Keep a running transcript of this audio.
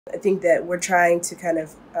I think that we're trying to kind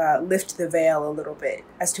of lift the veil a little bit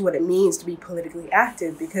as to what it means to be politically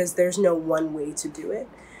active, because there's no one way to do it,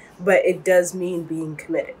 but it does mean being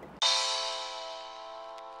committed.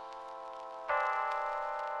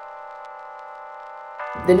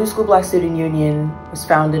 The New School Black Student Union was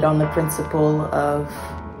founded on the principle of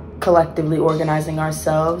collectively organizing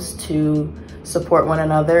ourselves to support one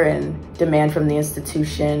another and demand from the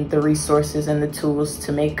institution the resources and the tools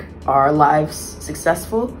to make our lives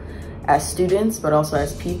successful as students, but also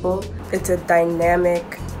as people. It's a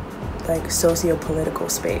dynamic, like, socio-political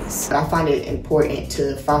space. I find it important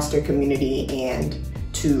to foster community and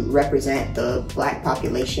to represent the Black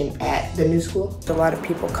population at the New School. A lot of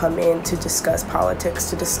people come in to discuss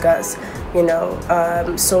politics, to discuss,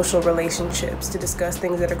 social relationships, to discuss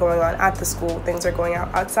things that are going on at the school, things that are going on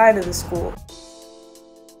outside of the school.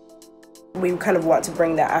 We kind of want to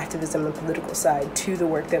bring that activism and political side to the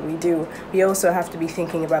work that we do. We also have to be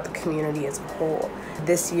thinking about the community as a whole.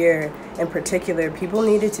 This year in particular, people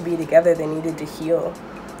needed to be together, they needed to heal.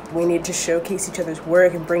 We need to showcase each other's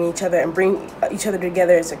work and bring each other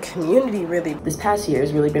together as a community, really. This past year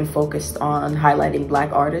has really been focused on highlighting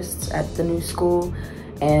Black artists at the New School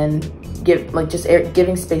and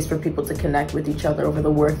giving space for people to connect with each other over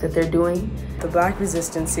the work that they're doing. The Black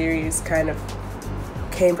Resistance series kind of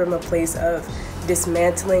came from a place of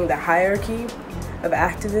dismantling the hierarchy of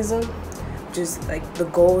activism. Just like the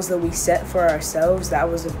goals that we set for ourselves, that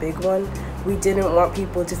was a big one. We didn't want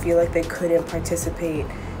people to feel like they couldn't participate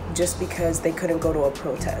just because they couldn't go to a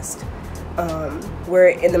protest. We're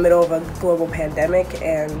in the middle of a global pandemic,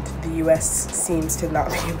 and the US seems to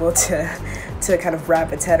not be able to kind of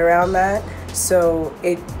wrap its head around that. So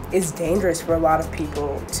it is dangerous for a lot of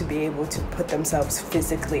people to be able to put themselves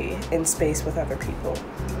physically in space with other people.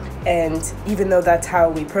 And even though that's how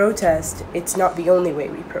we protest, it's not the only way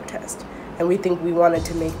we protest. And we think we wanted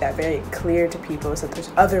to make that very clear to people, so that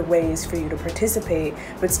there's other ways for you to participate,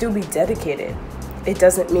 but still be dedicated. It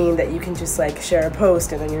doesn't mean that you can just like share a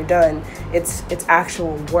post and then you're done. It's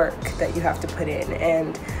actual work that you have to put in.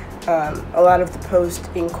 And a lot of the post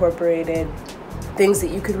incorporated things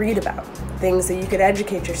that you could read about, things that you could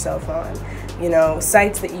educate yourself on,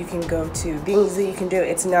 sites that you can go to, things that you can do.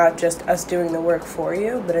 It's not just us doing the work for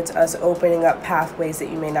you, but it's us opening up pathways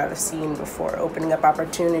that you may not have seen before, opening up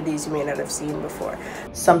opportunities you may not have seen before.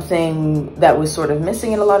 Something that was sort of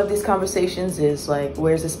missing in a lot of these conversations is like,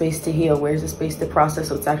 where's the space to heal? Where's the space to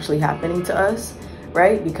process what's actually happening to us,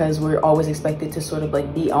 right? Because we're always expected to sort of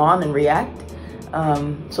like be on and react.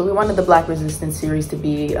 So we wanted the Black Resistance series to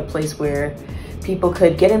be a place where people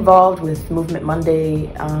could get involved with Movement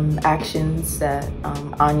Monday actions that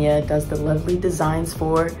Anya does the lovely designs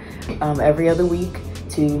for every other week,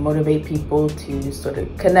 to motivate people to sort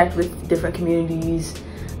of connect with different communities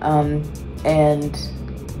and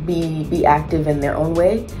be active in their own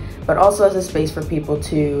way, but also as a space for people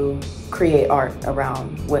to create art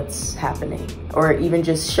around what's happening, or even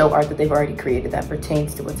just show art that they've already created that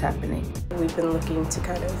pertains to what's happening. We've been looking to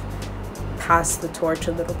kind of pass the torch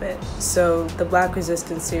a little bit. So the Black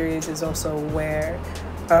Resistance series is also where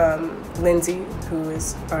Lindsee, who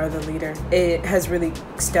is the leader, it has really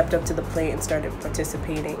stepped up to the plate and started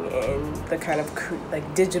participating in the kind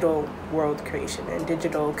of digital world creation and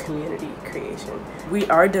digital community creation. We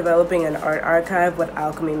are developing an art archive with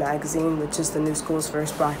Alchemy magazine, which is the New School's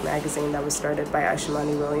first Black magazine that was started by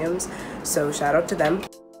Ihunmehai. So shout out to them.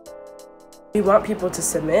 We want people to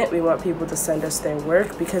submit, we want people to send us their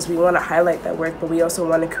work, because we want to highlight that work, but we also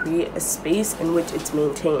want to create a space in which it's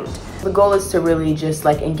maintained. The goal is to really just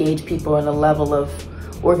like engage people in a level of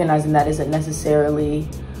organizing that isn't necessarily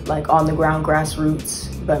like on the ground grassroots,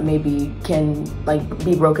 but maybe can like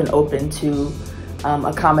be broken open to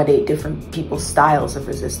accommodate different people's styles of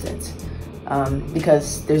resistance,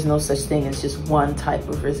 because there's no such thing as just one type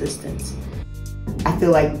of resistance. I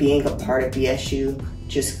feel like being a part of BSU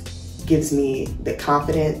just gives me the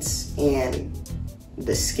confidence and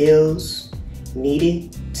the skills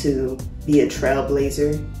needed to be a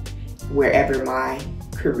trailblazer wherever my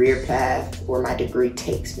career path or my degree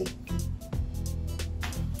takes me.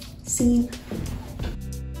 Scene.